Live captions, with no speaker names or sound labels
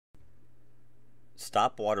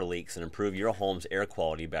Stop water leaks and improve your home's air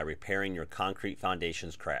quality by repairing your concrete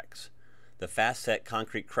foundation's cracks. The Fast Set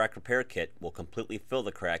Concrete Crack Repair Kit will completely fill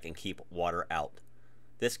the crack and keep water out.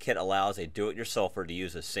 This kit allows a do-it-yourselfer to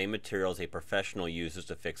use the same materials a professional uses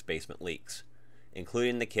to fix basement leaks. Included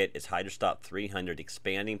in the kit is Hydra 300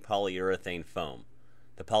 expanding polyurethane foam.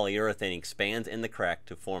 The polyurethane expands in the crack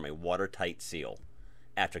to form a watertight seal.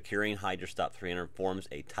 After curing, Hydra 300 forms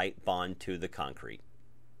a tight bond to the concrete.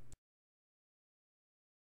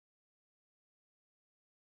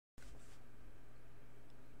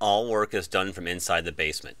 All work is done from inside the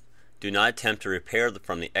basement. Do not attempt to repair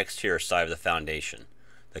from the exterior side of the foundation.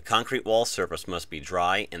 The concrete wall surface must be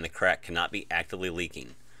dry and the crack cannot be actively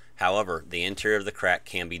leaking. However, the interior of the crack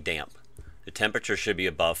can be damp. The temperature should be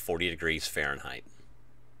above 40 degrees Fahrenheit.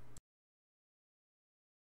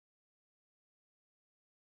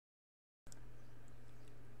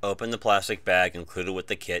 Open the plastic bag included with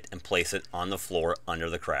the kit and place it on the floor under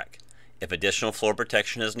the crack. If additional floor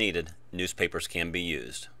protection is needed, newspapers can be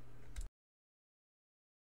used.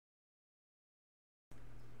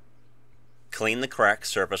 Clean the crack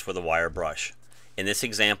surface with a wire brush. In this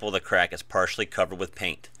example, the crack is partially covered with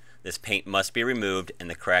paint. This paint must be removed and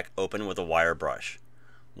the crack opened with a wire brush.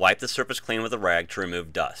 Wipe the surface clean with a rag to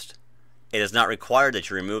remove dust. It is not required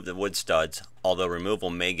that you remove the wood studs, although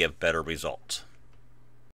removal may give better results.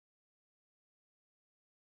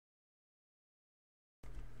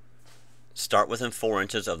 Start within 4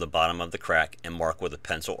 inches of the bottom of the crack and mark with a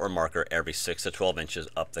pencil or marker every 6 to 12 inches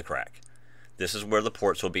up the crack. This is where the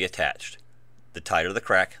ports will be attached. The tighter the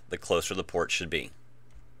crack, the closer the port should be.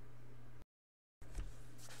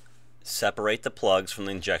 Separate the plugs from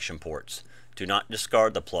the injection ports. Do not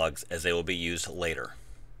discard the plugs as they will be used later.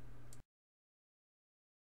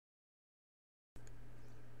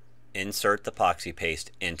 Insert the epoxy paste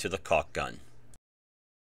into the caulk gun.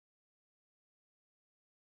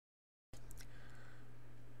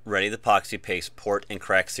 Ready the epoxy paste port and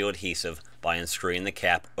crack seal adhesive by unscrewing the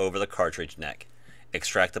cap over the cartridge neck.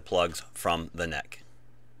 Extract the plugs from the neck.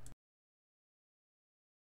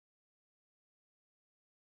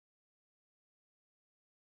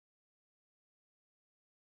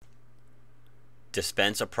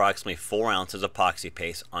 Dispense approximately 4 ounces of epoxy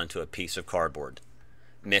paste onto a piece of cardboard.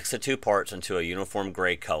 Mix the two parts until a uniform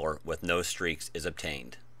gray color with no streaks is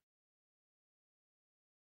obtained.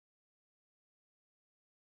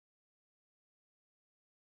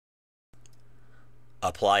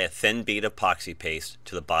 Apply a thin bead of epoxy paste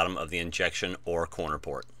to the bottom of the injection or corner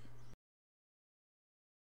port.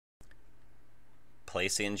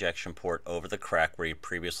 Place the injection port over the crack where you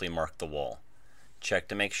previously marked the wall. Check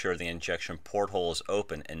to make sure the injection porthole is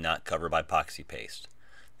open and not covered by epoxy paste.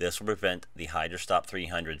 This will prevent the Hydra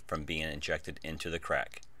 300 from being injected into the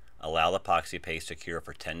crack. Allow the epoxy paste to cure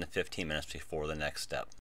for 10 to 15 minutes before the next step.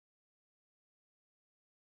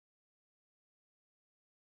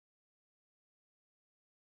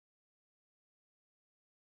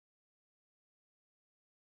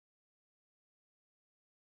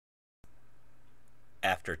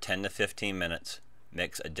 After 10 to 15 minutes,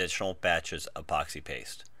 mix additional batches of epoxy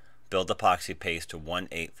paste. Build the epoxy paste to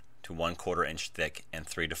 1/8 to 1/4 inch thick and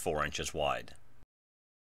 3 to 4 inches wide.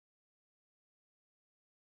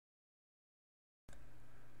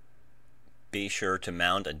 Be sure to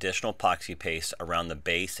mount additional epoxy paste around the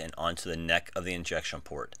base and onto the neck of the injection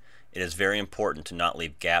port. It is very important to not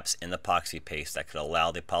leave gaps in the epoxy paste that could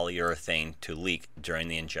allow the polyurethane to leak during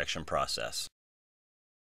the injection process.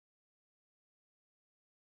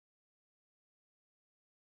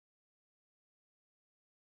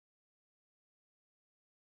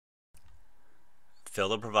 Fill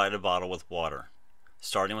the provided bottle with water.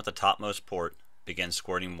 Starting with the topmost port, begin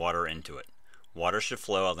squirting water into it. Water should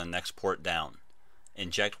flow out of the next port down.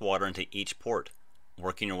 Inject water into each port,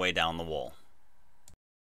 working your way down the wall.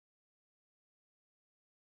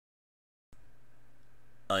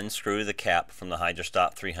 Unscrew the cap from the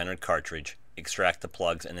Hydra 300 cartridge. Extract the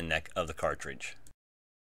plugs in the neck of the cartridge.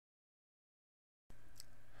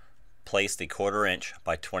 Place the 1/4 inch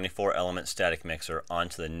by 24 element static mixer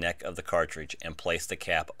onto the neck of the cartridge and place the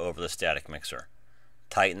cap over the static mixer.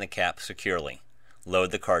 Tighten the cap securely.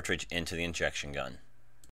 Load the cartridge into the injection gun.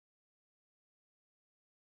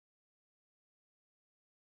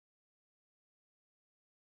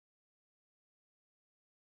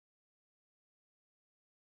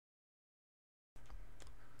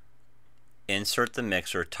 Insert the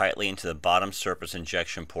mixer tightly into the bottom surface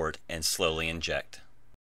injection port and slowly inject.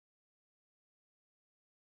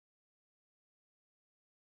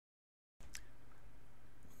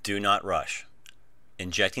 Do not rush.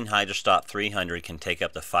 Injecting Hydra 300 can take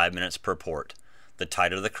up to 5 minutes per port. The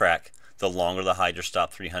tighter the crack, the longer the Hydra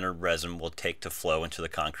Stop 300 resin will take to flow into the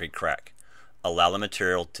concrete crack. Allow the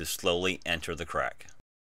material to slowly enter the crack.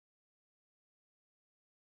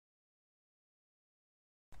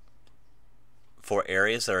 For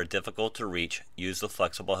areas that are difficult to reach, use the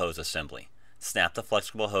flexible hose assembly. Snap the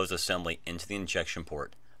flexible hose assembly into the injection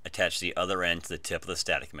port. Attach the other end to the tip of the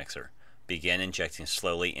static mixer. Begin injecting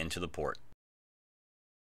slowly into the port.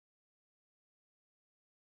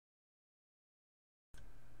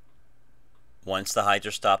 Once the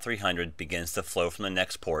Hydra Stop 300 begins to flow from the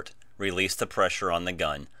next port, release the pressure on the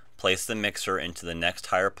gun, place the mixer into the next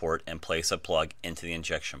higher port, and place a plug into the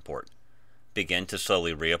injection port. Begin to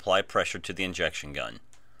slowly reapply pressure to the injection gun.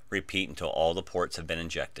 Repeat until all the ports have been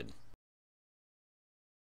injected.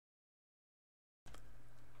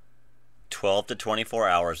 12 to 24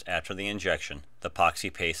 hours after the injection, the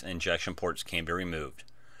epoxy paste and injection ports can be removed.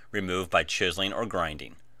 Remove by chiseling or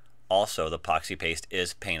grinding. Also, the epoxy paste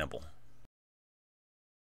is paintable.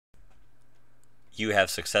 You have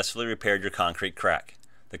successfully repaired your concrete crack.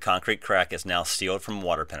 The concrete crack is now sealed from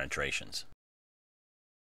water penetrations.